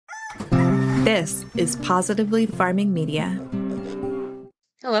This is Positively Farming Media.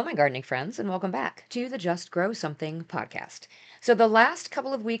 Hello, my gardening friends, and welcome back to the Just Grow Something podcast. So, the last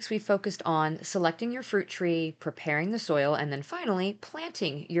couple of weeks we focused on selecting your fruit tree, preparing the soil, and then finally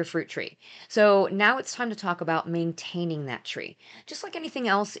planting your fruit tree. So, now it's time to talk about maintaining that tree. Just like anything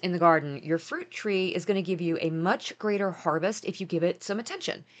else in the garden, your fruit tree is going to give you a much greater harvest if you give it some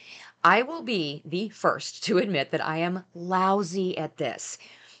attention. I will be the first to admit that I am lousy at this.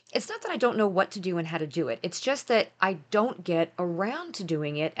 It's not that I don't know what to do and how to do it. It's just that I don't get around to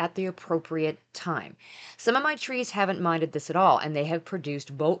doing it at the appropriate time. Some of my trees haven't minded this at all, and they have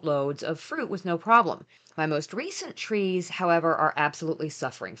produced boatloads of fruit with no problem. My most recent trees, however, are absolutely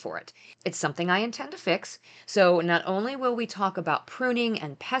suffering for it. It's something I intend to fix. So, not only will we talk about pruning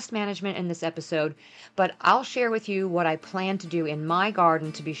and pest management in this episode, but I'll share with you what I plan to do in my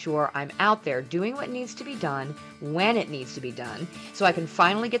garden to be sure I'm out there doing what needs to be done when it needs to be done so I can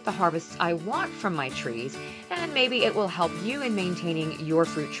finally get the harvests I want from my trees, and maybe it will help you in maintaining your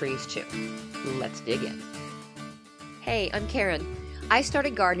fruit trees too. Let's dig in. Hey, I'm Karen. I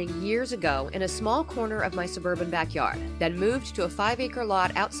started gardening years ago in a small corner of my suburban backyard, then moved to a 5-acre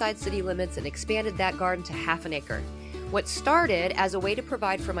lot outside city limits and expanded that garden to half an acre. What started as a way to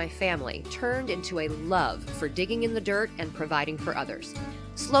provide for my family turned into a love for digging in the dirt and providing for others.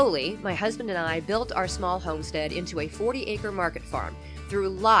 Slowly, my husband and I built our small homestead into a 40-acre market farm through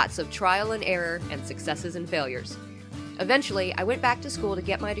lots of trial and error and successes and failures. Eventually, I went back to school to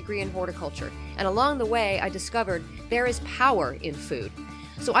get my degree in horticulture, and along the way, I discovered there is power in food.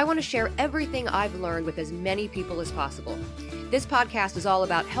 So I want to share everything I've learned with as many people as possible. This podcast is all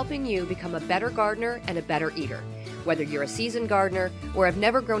about helping you become a better gardener and a better eater. Whether you're a seasoned gardener or have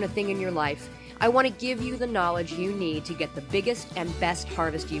never grown a thing in your life, I want to give you the knowledge you need to get the biggest and best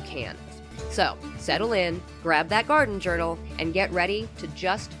harvest you can. So, settle in, grab that garden journal, and get ready to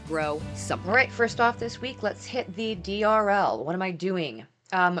just grow something. All right, first off this week, let's hit the DRL. What am I doing?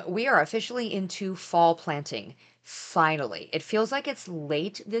 We are officially into fall planting. Finally. It feels like it's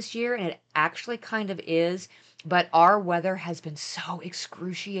late this year, and it actually kind of is, but our weather has been so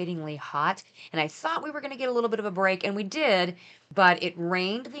excruciatingly hot, and I thought we were going to get a little bit of a break, and we did, but it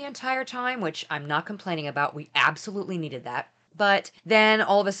rained the entire time, which I'm not complaining about. We absolutely needed that. But then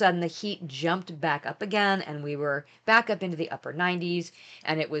all of a sudden the heat jumped back up again, and we were back up into the upper 90s,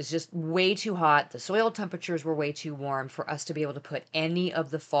 and it was just way too hot. The soil temperatures were way too warm for us to be able to put any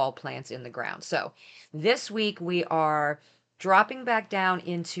of the fall plants in the ground. So this week we are dropping back down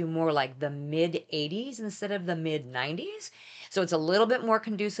into more like the mid 80s instead of the mid 90s. So it's a little bit more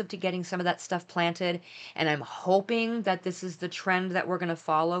conducive to getting some of that stuff planted. And I'm hoping that this is the trend that we're going to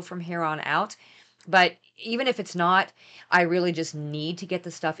follow from here on out. But even if it's not, I really just need to get the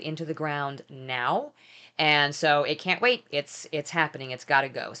stuff into the ground now. And so it can't wait. It's happening. It's got to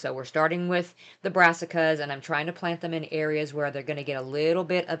go. So we're starting with the brassicas, and I'm trying to plant them in areas where they're going to get a little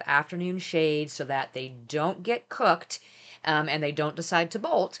bit of afternoon shade so that they don't get cooked, and they don't decide to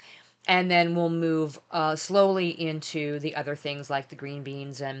bolt. And then we'll move slowly into the other things like the green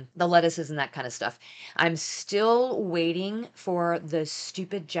beans and the lettuces and that kind of stuff. I'm still waiting for the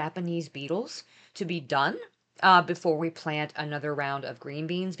stupid Japanese beetles to be done before we plant another round of green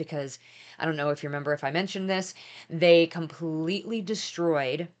beans, because I don't know if you remember if I mentioned this, they completely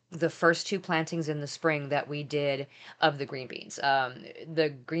destroyed the first two plantings in the spring that we did of the green beans.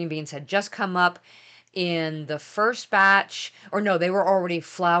 The green beans had just come up in the first batch, or no, they were already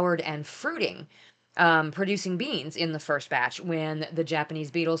flowered and fruiting, producing beans in the first batch when the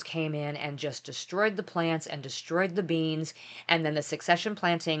Japanese beetles came in and just destroyed the plants and destroyed the beans. And then the succession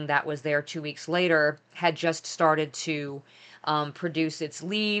planting that was there 2 weeks later had just started to produce its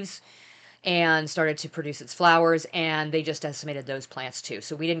leaves and started to produce its flowers, and they just decimated those plants too.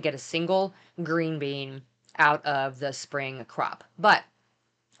 So we didn't get a single green bean out of the spring crop. But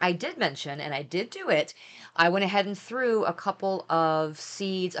I did mention, and I did do it. I went ahead and threw a couple of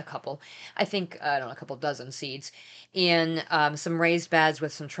seeds, I think, I don't know, a couple dozen seeds in some raised beds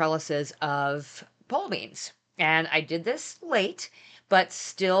with some trellises of pole beans. And I did this late, but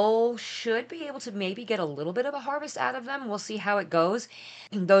still should be able to maybe get a little bit of a harvest out of them. We'll see how it goes.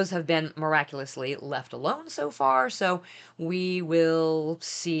 Those have been miraculously left alone so far, so we will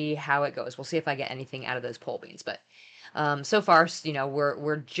see how it goes. We'll see if I get anything out of those pole beans, but so far,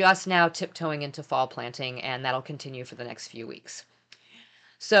 we're just now tiptoeing into fall planting, and that'll continue for the next few weeks.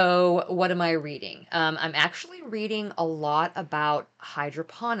 So, what am I reading? I'm actually reading a lot about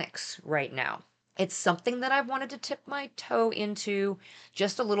hydroponics right now. It's something that I've wanted to tip my toe into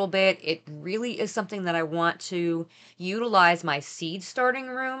just a little bit. It really is something that I want to utilize my seed starting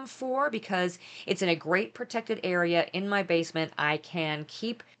room for because it's in a great protected area in my basement. I can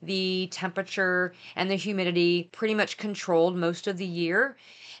keep the temperature and the humidity pretty much controlled most of the year.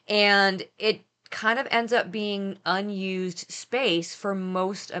 And it kind of ends up being unused space for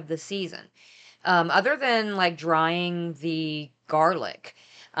most of the season. Other than like drying the garlic,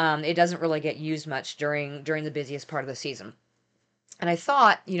 it doesn't really get used much during the busiest part of the season. And I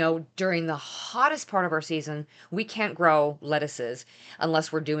thought, during the hottest part of our season, we can't grow lettuces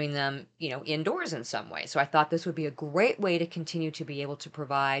unless we're doing them, indoors in some way. So I thought this would be a great way to continue to be able to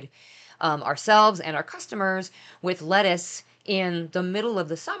provide ourselves and our customers with lettuce in the middle of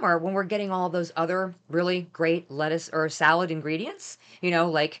the summer when we're getting all those other really great lettuce or salad ingredients,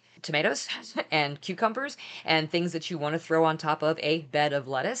 like tomatoes and cucumbers and things that you want to throw on top of a bed of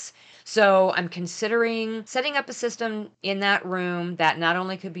lettuce. So I'm considering setting up a system in that room that not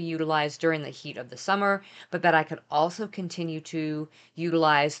only could be utilized during the heat of the summer, but that I could also continue to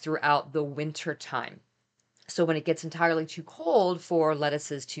utilize throughout the winter time. So when it gets entirely too cold for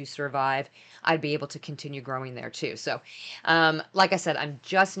lettuces to survive, I'd be able to continue growing there too. So, like I said, I'm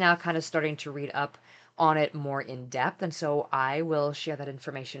just now kind of starting to read up on it more in depth. And so I will share that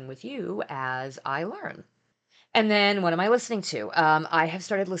information with you as I learn. And then what am I listening to? I have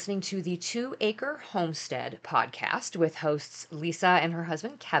started listening to the 2 Acre Homestead podcast with hosts Lisa and her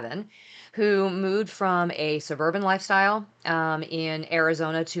husband Kevin, who moved from a suburban lifestyle in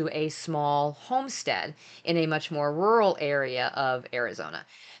Arizona to a small homestead in a much more rural area of Arizona.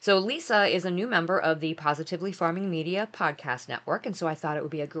 So Lisa is a new member of the Positively Farming Media podcast network, and so I thought it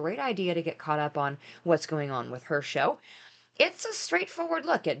would be a great idea to get caught up on what's going on with her show. It's a straightforward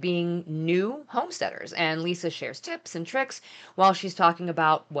look at being new homesteaders, and Lisa shares tips and tricks while she's talking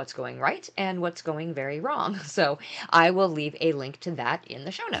about what's going right and what's going very wrong. So I will leave a link to that in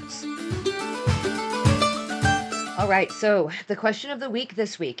the show notes. All right, so the question of the week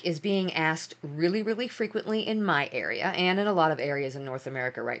this week is being asked really, really frequently in my area and in a lot of areas in North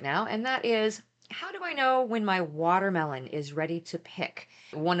America right now, and that is, how do I know when my watermelon is ready to pick?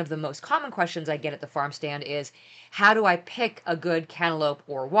 One of the most common questions I get at the farm stand is, how do I pick a good cantaloupe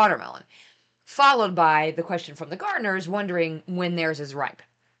or watermelon? Followed by the question from the gardeners wondering when theirs is ripe.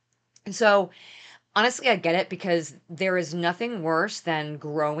 And so honestly, I get it because there is nothing worse than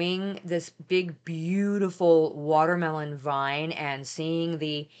growing this big, beautiful watermelon vine and seeing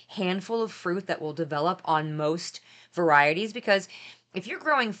the handful of fruit that will develop on most varieties. Because if you're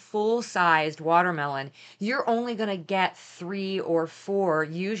growing full-sized watermelon, you're only going to get 3 or 4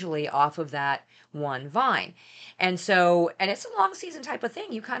 usually off of that one vine. And it's a long season type of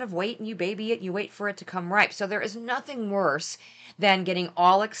thing. You kind of wait and you baby it, you wait for it to come ripe. So there is nothing worse than getting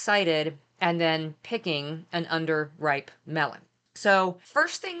all excited and then picking an underripe melon. So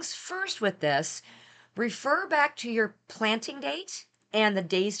first things first with this, refer back to your planting date and the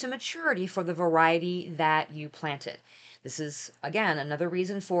days to maturity for the variety that you planted. This is, again, another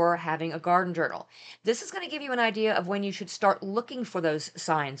reason for having a garden journal. This is going to give you an idea of when you should start looking for those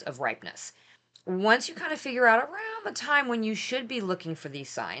signs of ripeness. Once you kind of figure out around the time when you should be looking for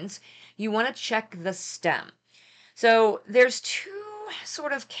these signs, you want to check the stem. So there's two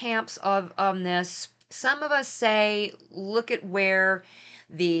sort of camps on this. Some of us say look at where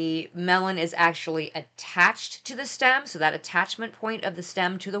the melon is actually attached to the stem, so that attachment point of the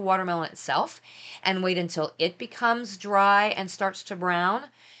stem to the watermelon itself, and wait until it becomes dry and starts to brown.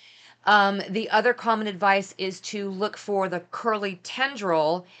 The other common advice is to look for the curly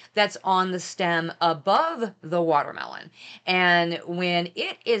tendril that's on the stem above the watermelon. And when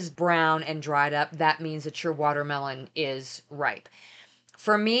it is brown and dried up, that means that your watermelon is ripe.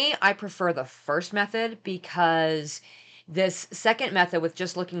 For me, I prefer the first method because this second method with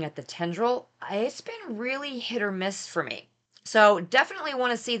just looking at the tendril, it's been really hit or miss for me. So definitely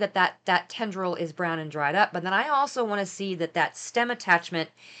want to see that tendril is brown and dried up, but then I also want to see that stem attachment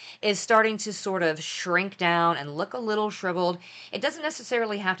is starting to sort of shrink down and look a little shriveled. It doesn't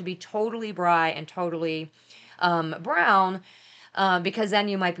necessarily have to be totally dry and totally brown, because then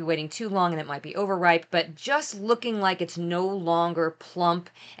you might be waiting too long and it might be overripe, but just looking like it's no longer plump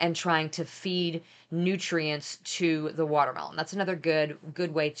and trying to feed nutrients to the watermelon. That's another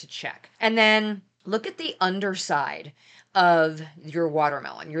good way to check. And then look at the underside of your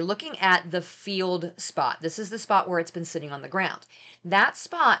watermelon. You're looking at the field spot. This is the spot where it's been sitting on the ground. That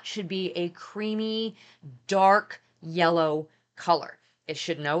spot should be a creamy, dark yellow color. It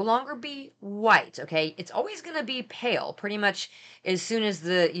should no longer be white, okay? It's always going to be pale. Pretty much as soon as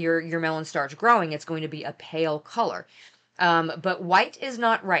your melon starts growing, it's going to be a pale color. But white is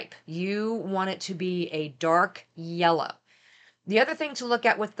not ripe. You want it to be a dark yellow. The other thing to look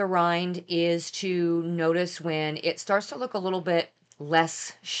at with the rind is to notice when it starts to look a little bit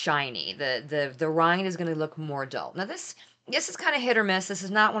less shiny. The rind is going to look more dull. Now this is kind of hit or miss. This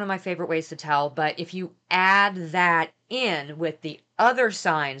is not one of my favorite ways to tell, but if you add that in with the other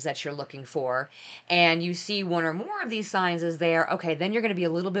signs that you're looking for and you see one or more of these signs is there, okay, then you're going to be a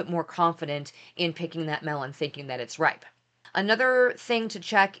little bit more confident in picking that melon thinking that it's ripe. Another thing to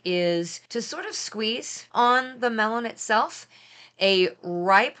check is to sort of squeeze on the melon itself. A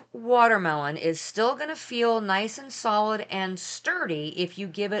ripe watermelon is still going to feel nice and solid and sturdy if you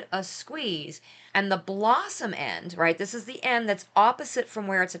give it a squeeze. And the blossom end, right? This is the end that's opposite from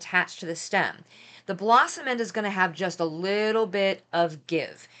where it's attached to the stem. The blossom end is going to have just a little bit of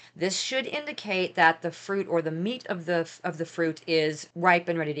give. This should indicate that the fruit or the meat of the fruit is ripe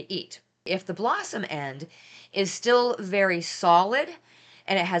and ready to eat. If the blossom end is still very solid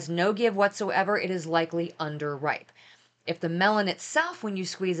and it has no give whatsoever, it is likely underripe. If the melon itself, when you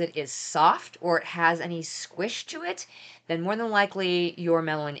squeeze it, is soft or it has any squish to it, then more than likely your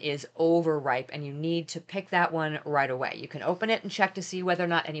melon is overripe and you need to pick that one right away. You can open it and check to see whether or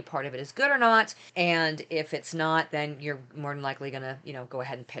not any part of it is good or not. And if it's not, then you're more than likely going to, go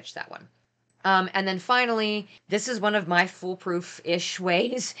ahead and pitch that one. And then finally, this is one of my foolproof-ish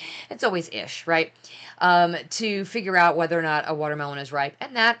ways. It's always ish, right? To figure out whether or not a watermelon is ripe,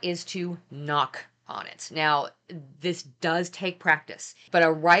 and that is to knock on it. Now, this does take practice, but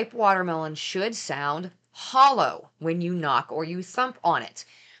a ripe watermelon should sound hollow when you knock or you thump on it.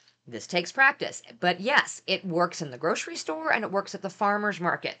 This takes practice, but yes, it works in the grocery store and it works at the farmer's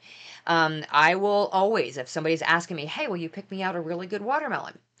market. I will always, if somebody's asking me, hey, will you pick me out a really good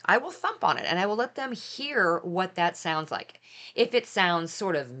watermelon? I will thump on it and I will let them hear what that sounds like. If it sounds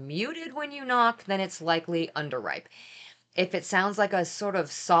sort of muted when you knock, then it's likely underripe. If it sounds like a sort of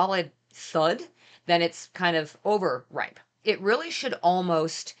solid thud, then it's kind of overripe. It really should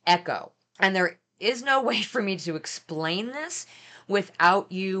almost echo. And there is no way for me to explain this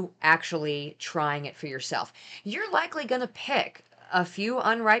without you actually trying it for yourself. You're likely going to pick a few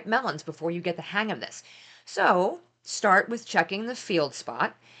unripe melons before you get the hang of this. So start with checking the field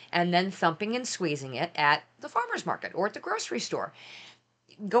spot and then thumping and squeezing it at the farmer's market or at the grocery store.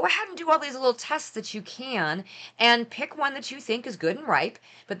 Go ahead and do all these little tests that you can and pick one that you think is good and ripe,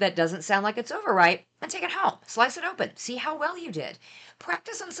 but that doesn't sound like it's overripe, and take it home. Slice it open. See how well you did.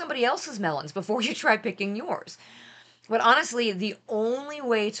 Practice on somebody else's melons before you try picking yours. But honestly, the only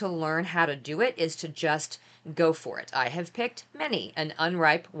way to learn how to do it is to just go for it. I have picked many an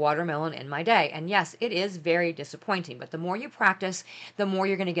unripe watermelon in my day, and yes, it is very disappointing, but the more you practice, the more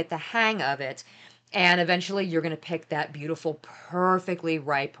you're going to get the hang of it. And eventually you're going to pick that beautiful, perfectly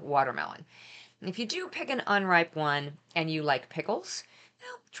ripe watermelon. And if you do pick an unripe one and you like pickles,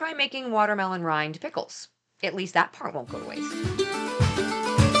 well, try making watermelon rind pickles. At least that part won't go to waste.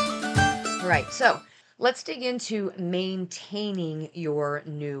 All right, so let's dig into maintaining your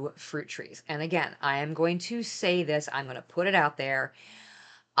new fruit trees. And again, I am going to say this, I'm going to put it out there.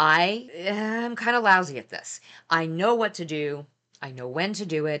 I am kind of lousy at this. I know what to do. I know when to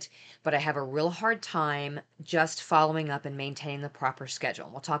do it, but I have a real hard time just following up and maintaining the proper schedule.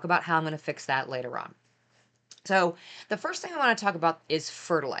 We'll talk about how I'm going to fix that later on. So the first thing I want to talk about is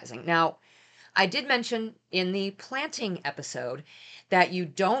fertilizing. Now, I did mention in the planting episode that you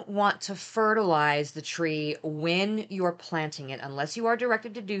don't want to fertilize the tree when you're planting it unless you are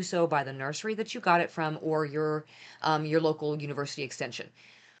directed to do so by the nursery that you got it from or your local university extension.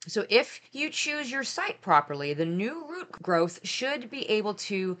 So if you choose your site properly, the new root growth should be able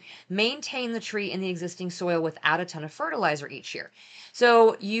to maintain the tree in the existing soil without a ton of fertilizer each year.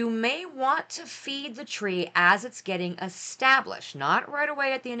 So you may want to feed the tree as it's getting established, not right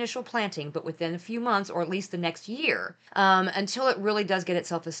away at the initial planting, but within a few months or at least the next year, until it really does get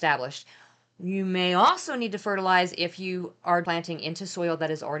itself established. You may also need to fertilize if you are planting into soil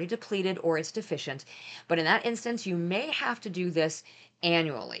that is already depleted or it's deficient. But in that instance, you may have to do this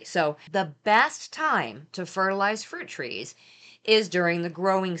annually. So the best time to fertilize fruit trees is during the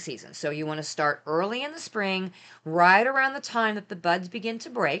growing season. So you want to start early in the spring, right around the time that the buds begin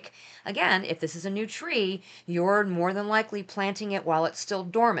to break. Again, if this is a new tree, you're more than likely planting it while it's still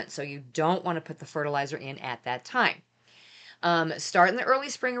dormant. So you don't want to put the fertilizer in at that time. Start in the early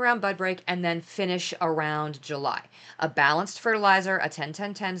spring around bud break and then finish around July. A balanced fertilizer, a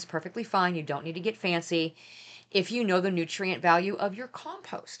 10-10-10 is perfectly fine. You don't need to get fancy. If you know the nutrient value of your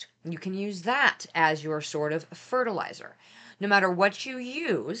compost, you can use that as your sort of fertilizer. No matter what you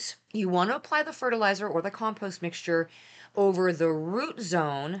use, you want to apply the fertilizer or the compost mixture over the root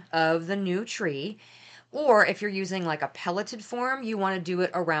zone of the new tree Or if you're using like a pelleted form, you want to do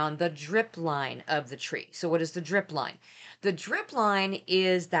it around the drip line of the tree. So what is the drip line? The drip line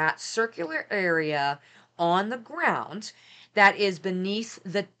is that circular area on the ground that is beneath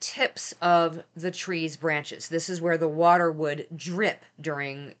the tips of the tree's branches. This is where the water would drip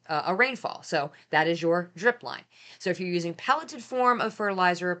during a rainfall. So that is your drip line. So if you're using pelleted form of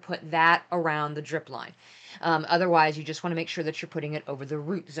fertilizer, put that around the drip line. Otherwise, you just want to make sure that you're putting it over the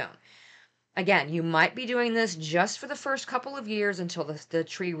root zone. Again, you might be doing this just for the first couple of years until the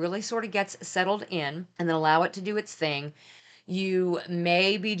tree really sort of gets settled in, and then allow it to do its thing. You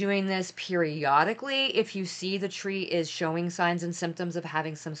may be doing this periodically if you see the tree is showing signs and symptoms of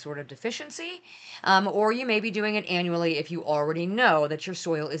having some sort of deficiency, or you may be doing it annually if you already know that your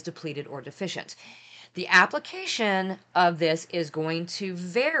soil is depleted or deficient. The application of this is going to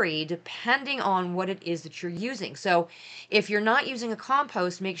vary depending on what it is that you're using. So, if you're not using a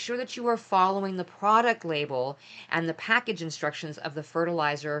compost, make sure that you are following the product label and the package instructions of the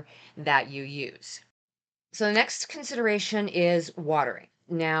fertilizer that you use. So the next consideration is watering.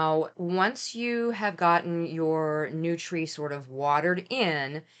 Now, once you have gotten your new tree sort of watered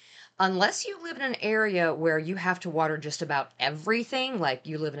in, unless you live in an area where you have to water just about everything, like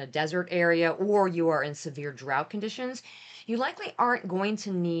you live in a desert area or you are in severe drought conditions, you likely aren't going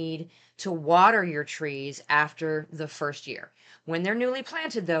to need to water your trees after the first year. When they're newly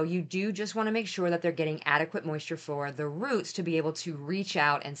planted, though, you do just want to make sure that they're getting adequate moisture for the roots to be able to reach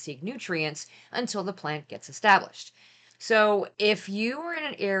out and seek nutrients until the plant gets established. So, if you are in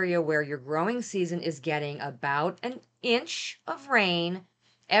an area where your growing season is getting about an inch of rain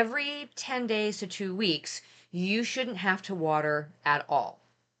every 10 days to 2 weeks, you shouldn't have to water at all.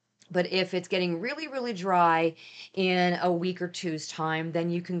 But if it's getting really, really dry in a week or two's time, then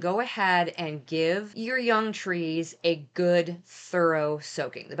you can go ahead and give your young trees a good, thorough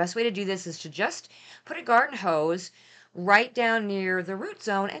soaking. The best way to do this is to just put a garden hose right down near the root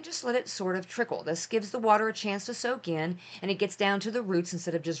zone and just let it sort of trickle. This gives the water a chance to soak in and it gets down to the roots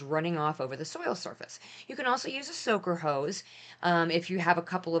instead of just running off over the soil surface. You can also use a soaker hose if you have a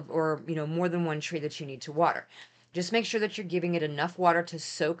couple of, or more than one tree that you need to water. Just make sure that you're giving it enough water to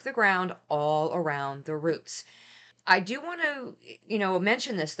soak the ground all around the roots. I do want to,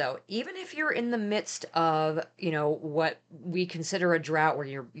 mention this though. Even if you're in the midst of, what we consider a drought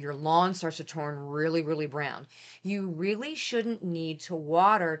where your lawn starts to turn really, really brown, you really shouldn't need to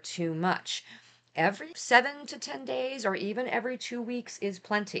water too much. Every 7 to 10 days or even every 2 weeks is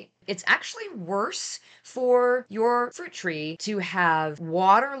plenty. It's actually worse for your fruit tree to have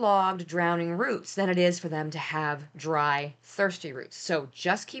waterlogged, drowning roots than it is for them to have dry, thirsty roots. So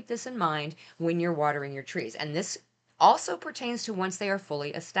just keep this in mind when you're watering your trees. And this also pertains to once they are fully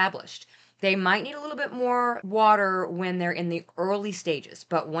established. They might need a little bit more water when they're in the early stages,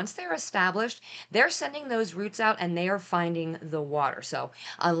 but once they're established, they're sending those roots out and they are finding the water. So,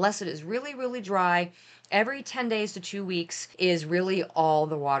 unless it is really, really dry, every 10 days to 2 weeks is really all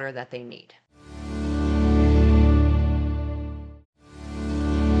the water that they need.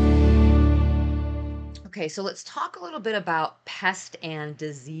 Okay, so let's talk a little bit about pest and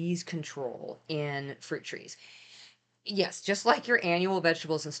disease control in fruit trees. Yes, just like your annual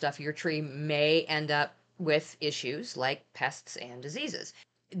vegetables and stuff, your tree may end up with issues like pests and diseases.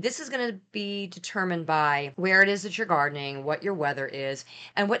 This is going to be determined by where it is that you're gardening, what your weather is,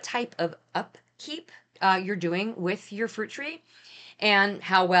 and what type of upkeep you're doing with your fruit tree, and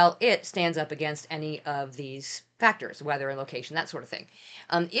how well it stands up against any of these factors, weather and location, that sort of thing.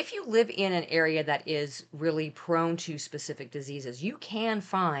 If you live in an area that is really prone to specific diseases, you can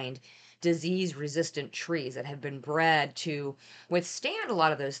find disease-resistant trees that have been bred to withstand a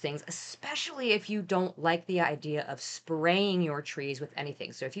lot of those things, especially if you don't like the idea of spraying your trees with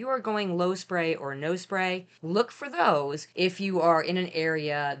anything. So if you are going low spray or no spray, look for those if you are in an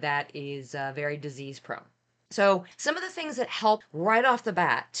area that is very disease prone. So some of the things that help right off the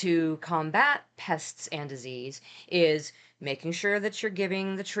bat to combat pests and disease is making sure that you're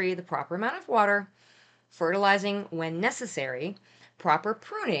giving the tree the proper amount of water, fertilizing when necessary, proper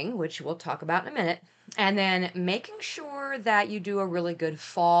pruning, which we'll talk about in a minute, and then making sure that you do a really good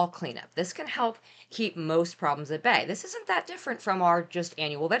fall cleanup. This can help keep most problems at bay. This isn't that different from our just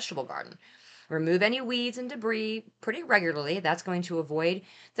annual vegetable garden. Remove any weeds and debris pretty regularly. That's going to avoid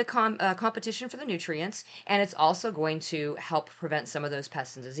the competition for the nutrients, and it's also going to help prevent some of those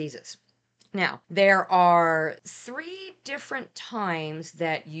pests and diseases. Now, there are 3 different times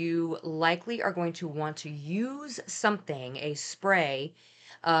that you likely are going to want to use something, a spray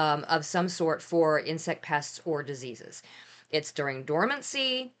of some sort for insect pests or diseases. It's during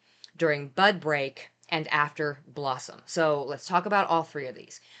dormancy, during bud break, and after blossom. So let's talk about all 3 of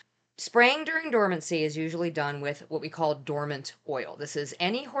these. Spraying during dormancy is usually done with what we call dormant oil. This is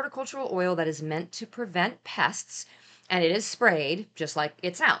any horticultural oil that is meant to prevent pests, and it is sprayed, just like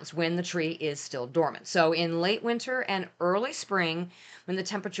it sounds, when the tree is still dormant. So in late winter and early spring, when the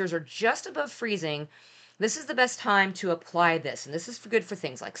temperatures are just above freezing, this is the best time to apply this. And this is good for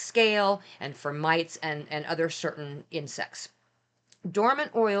things like scale and for mites and other certain insects.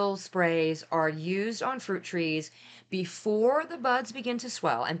 Dormant oil sprays are used on fruit trees before the buds begin to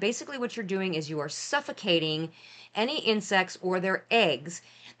swell. And basically, what you're doing is you are suffocating any insects or their eggs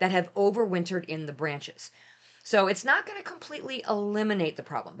that have overwintered in the branches. So it's not going to completely eliminate the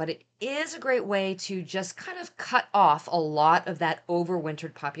problem, but it is a great way to just kind of cut off a lot of that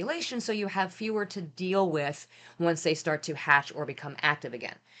overwintered population so you have fewer to deal with once they start to hatch or become active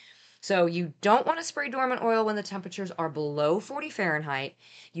again. So you don't want to spray dormant oil when the temperatures are below 40 Fahrenheit.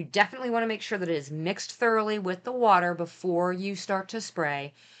 You definitely want to make sure that it is mixed thoroughly with the water before you start to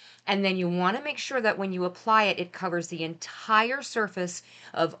spray. And then you want to make sure that when you apply it, it covers the entire surface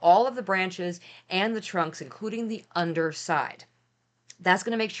of all of the branches and the trunks, including the underside. That's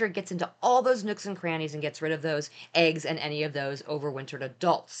going to make sure it gets into all those nooks and crannies and gets rid of those eggs and any of those overwintered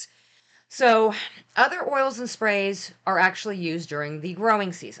adults. So, other oils and sprays are actually used during the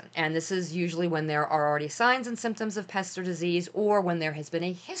growing season, and this is usually when there are already signs and symptoms of pests or disease, or when there has been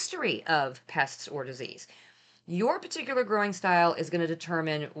a history of pests or disease. Your particular growing style is going to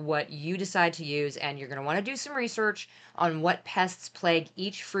determine what you decide to use, and you're going to want to do some research on what pests plague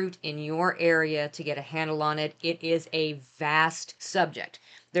each fruit in your area to get a handle on it. It is a vast subject.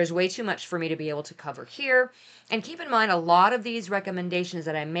 There's way too much for me to be able to cover here. And keep in mind, a lot of these recommendations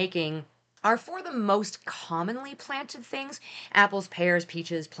that I'm making are for the most commonly planted things: apples, pears,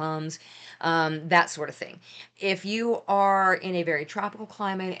 peaches, plums, that sort of thing. If you are in a very tropical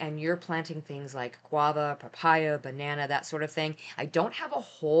climate and you're planting things like guava, papaya, banana, that sort of thing, I don't have a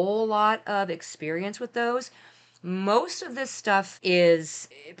whole lot of experience with those. Most of this stuff is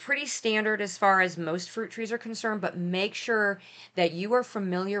pretty standard as far as most fruit trees are concerned, but make sure that you are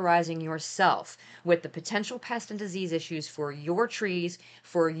familiarizing yourself with the potential pest and disease issues for your trees,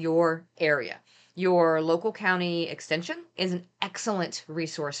 for your area. Your local county extension is an excellent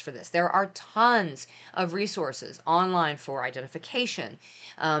resource for this. There are tons of resources online for identification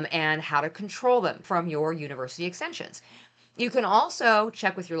and how to control them from your university extensions. You can also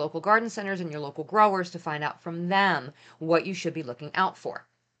check with your local garden centers and your local growers to find out from them what you should be looking out for.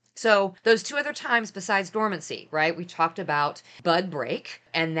 So those two other times besides dormancy, right? We talked about bud break,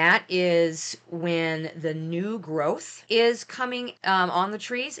 and that is when the new growth is coming on the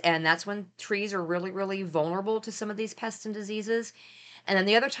trees, and that's when trees are really, really vulnerable to some of these pests and diseases. And then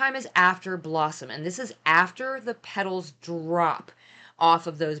the other time is after blossom, and this is after the petals drop off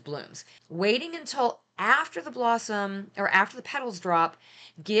of those blooms. Waiting until after the blossom or after the petals drop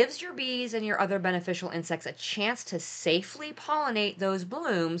gives your bees and your other beneficial insects a chance to safely pollinate those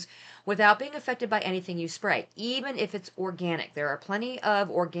blooms without being affected by anything you spray, even if it's organic. There are plenty of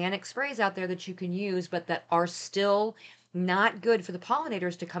organic sprays out there that you can use, but that are still not good for the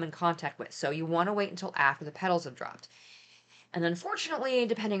pollinators to come in contact with. So you want to wait until after the petals have dropped. And unfortunately,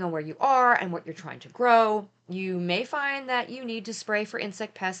 depending on where you are and what you're trying to grow, you may find that you need to spray for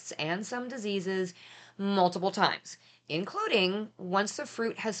insect pests and some diseases multiple times, including once the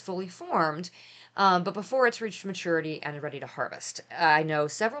fruit has fully formed, but before it's reached maturity and ready to harvest. I know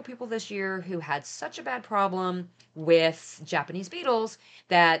several people this year who had such a bad problem with Japanese beetles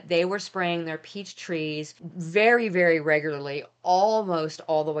that they were spraying their peach trees very, very regularly, almost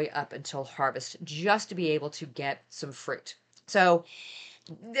all the way up until harvest, just to be able to get some fruit. So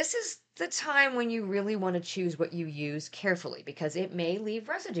this is the time when you really want to choose what you use carefully, because it may leave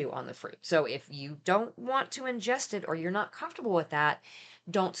residue on the fruit. So if you don't want to ingest it or you're not comfortable with that,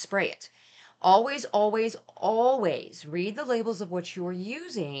 don't spray it. Always, always, always read the labels of what you're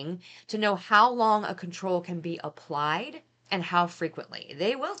using to know how long a control can be applied and how frequently.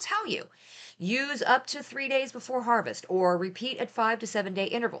 They will tell you. Use up to 3 days before harvest or repeat at 5 to 7 day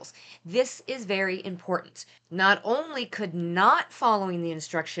intervals. This is very important. Not only could not following the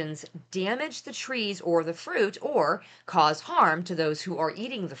instructions damage the trees or the fruit or cause harm to those who are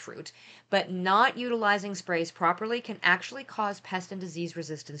eating the fruit, but not utilizing sprays properly can actually cause pest and disease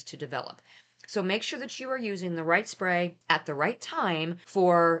resistance to develop. So make sure that you are using the right spray at the right time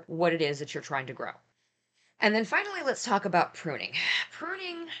for what it is that you're trying to grow. And then finally, let's talk about pruning.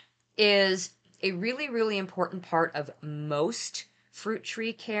 Pruning is a really, really important part of most fruit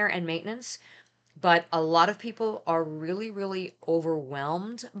tree care and maintenance, but a lot of people are really, really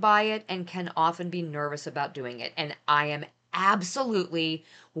overwhelmed by it and can often be nervous about doing it. And I am absolutely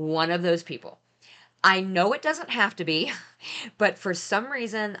one of those people. I know it doesn't have to be, but for some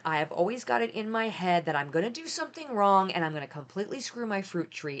reason, I have always got it in my head that I'm going to do something wrong and I'm going to completely screw my fruit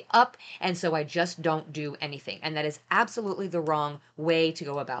tree up. And so I just don't do anything. And that is absolutely the wrong way to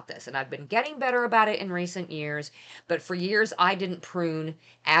go about this. And I've been getting better about it in recent years, but for years, I didn't prune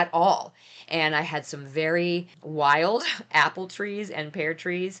at all. And I had some very wild apple trees and pear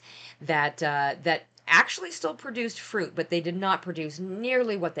trees that actually still produced fruit, but they did not produce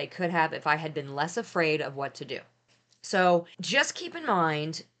nearly what they could have if I had been less afraid of what to do. So just keep in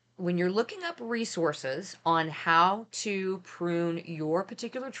mind when you're looking up resources on how to prune your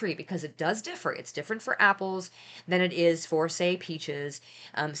particular tree, because it does differ. It's different for apples than it is for, say, peaches.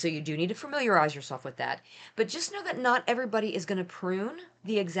 So you do need to familiarize yourself with that. But just know that not everybody is going to prune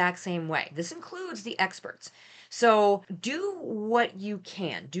the exact same way. This includes the experts. So do what you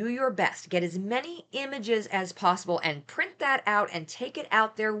can. Do your best. Get as many images as possible and print that out and take it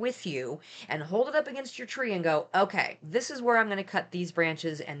out there with you and hold it up against your tree and go, okay, this is where I'm going to cut these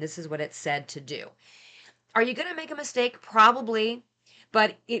branches and this is what it said to do. Are you going to make a mistake? Probably.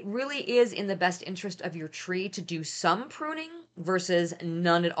 But it really is in the best interest of your tree to do some pruning versus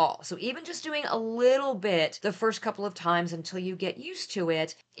none at all. So even just doing a little bit the first couple of times until you get used to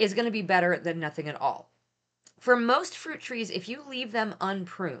it is going to be better than nothing at all. For most fruit trees, if you leave them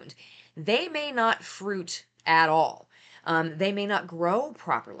unpruned, they may not fruit at all. They may not grow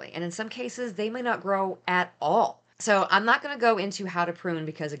properly. And in some cases, they may not grow at all. So I'm not going to go into how to prune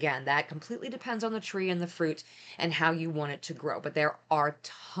because, again, that completely depends on the tree and the fruit and how you want it to grow. But there are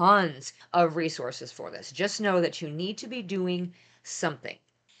tons of resources for this. Just know that you need to be doing something.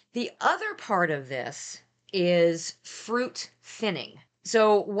 The other part of this is fruit thinning.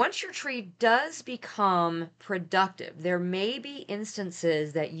 So once your tree does become productive, there may be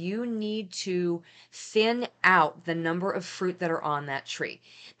instances that you need to thin out the number of fruit that are on that tree.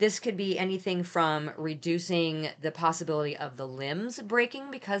 This could be anything from reducing the possibility of the limbs breaking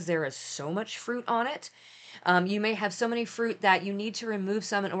because there is so much fruit on it. You may have so many fruit that you need to remove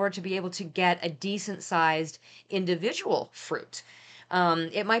some in order to be able to get a decent sized individual fruit.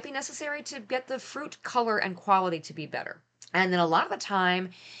 It might be necessary to get the fruit color and quality to be better. And then a lot of the time,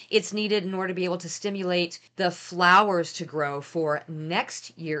 it's needed in order to be able to stimulate the flowers to grow for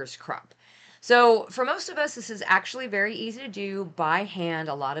next year's crop. So for most of us, this is actually very easy to do by hand.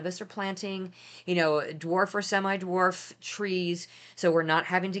 A lot of us are planting, dwarf or semi-dwarf trees. So we're not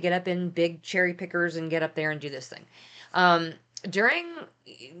having to get up in big cherry pickers and get up there and do this thing. During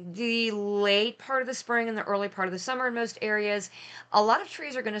the late part of the spring and the early part of the summer in most areas, a lot of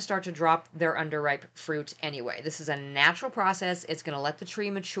trees are going to start to drop their underripe fruit anyway. This is a natural process. It's going to let the tree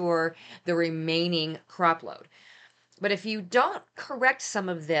mature the remaining crop load. But if you don't correct some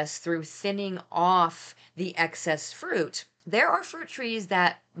of this through thinning off the excess fruit, there are fruit trees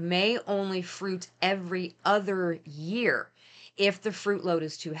that may only fruit every other year if the fruit load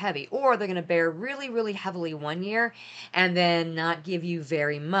is too heavy, or they're going to bear really, really heavily one year and then not give you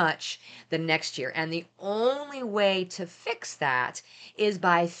very much the next year. And the only way to fix that is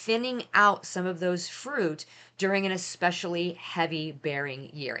by thinning out some of those fruit during an especially heavy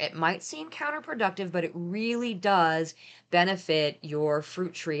bearing year. It might seem counterproductive, but it really does benefit your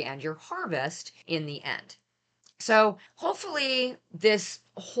fruit tree and your harvest in the end. So hopefully this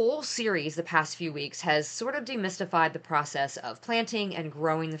whole series the past few weeks has sort of demystified the process of planting and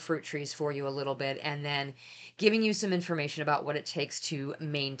growing the fruit trees for you a little bit, and then giving you some information about what it takes to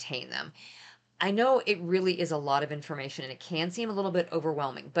maintain them. I know it really is a lot of information and it can seem a little bit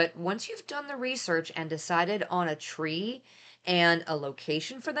overwhelming, but once you've done the research and decided on a tree and a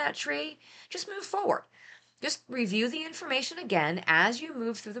location for that tree, just move forward. Just review the information again as you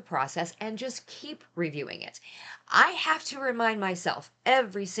move through the process and just keep reviewing it. I have to remind myself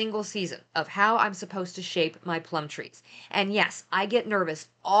every single season of how I'm supposed to shape my plum trees. And yes, I get nervous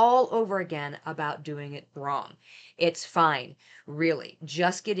all over again about doing it wrong. It's fine, really.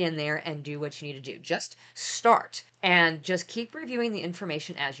 Just get in there and do what you need to do. Just start and just keep reviewing the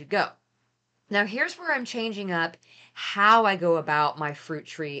information as you go. Now, here's where I'm changing up how I go about my fruit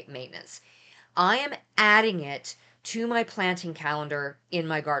tree maintenance. I am adding it to my planting calendar in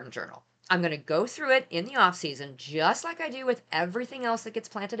my garden journal. I'm going to go through it in the off season, just like I do with everything else that gets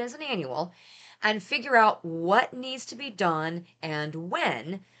planted as an annual, and figure out what needs to be done and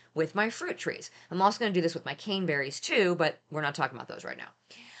when with my fruit trees. I'm also going to do this with my caneberries too, but we're not talking about those right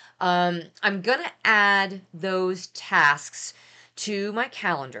now. I'm going to add those tasks to my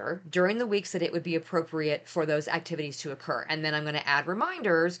calendar during the weeks that it would be appropriate for those activities to occur. And then I'm going to add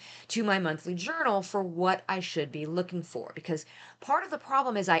reminders to my monthly journal for what I should be looking for. Because part of the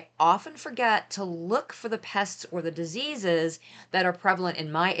problem is I often forget to look for the pests or the diseases that are prevalent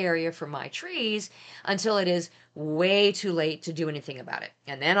in my area for my trees until it is way too late to do anything about it.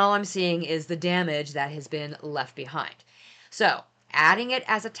 And then all I'm seeing is the damage that has been left behind. So adding it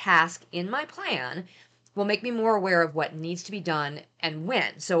as a task in my plan will make me more aware of what needs to be done and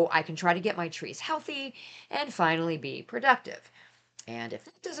when, so I can try to get my trees healthy and finally be productive. And if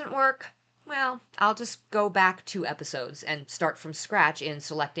that doesn't work, well, I'll just go back 2 episodes and start from scratch in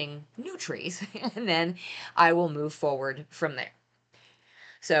selecting new trees, and then I will move forward from there.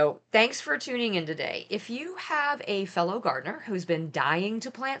 So thanks for tuning in today. If you have a fellow gardener who's been dying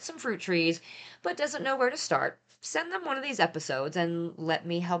to plant some fruit trees but doesn't know where to start, send them one of these episodes and let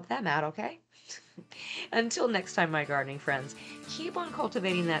me help them out, okay? Until next time, my gardening friends, keep on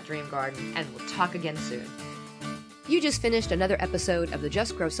cultivating that dream garden, and we'll talk again soon. You just finished another episode of the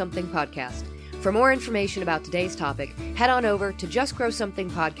Just Grow Something podcast. For more information about today's topic, head on over to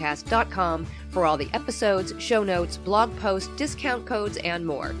justgrowsomethingpodcast.com for all the episodes, show notes, blog posts, discount codes, and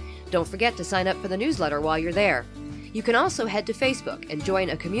more. Don't forget to sign up for the newsletter while you're there. You can also head to Facebook and join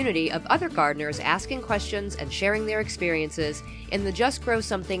a community of other gardeners asking questions and sharing their experiences in the Just Grow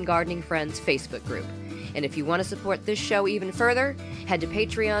Something Gardening Friends Facebook group. And if you want to support this show even further, head to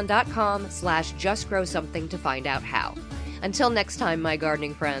patreon.com/justgrowsomething to find out how. Until next time, my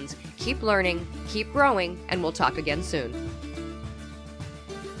gardening friends, keep learning, keep growing, and we'll talk again soon.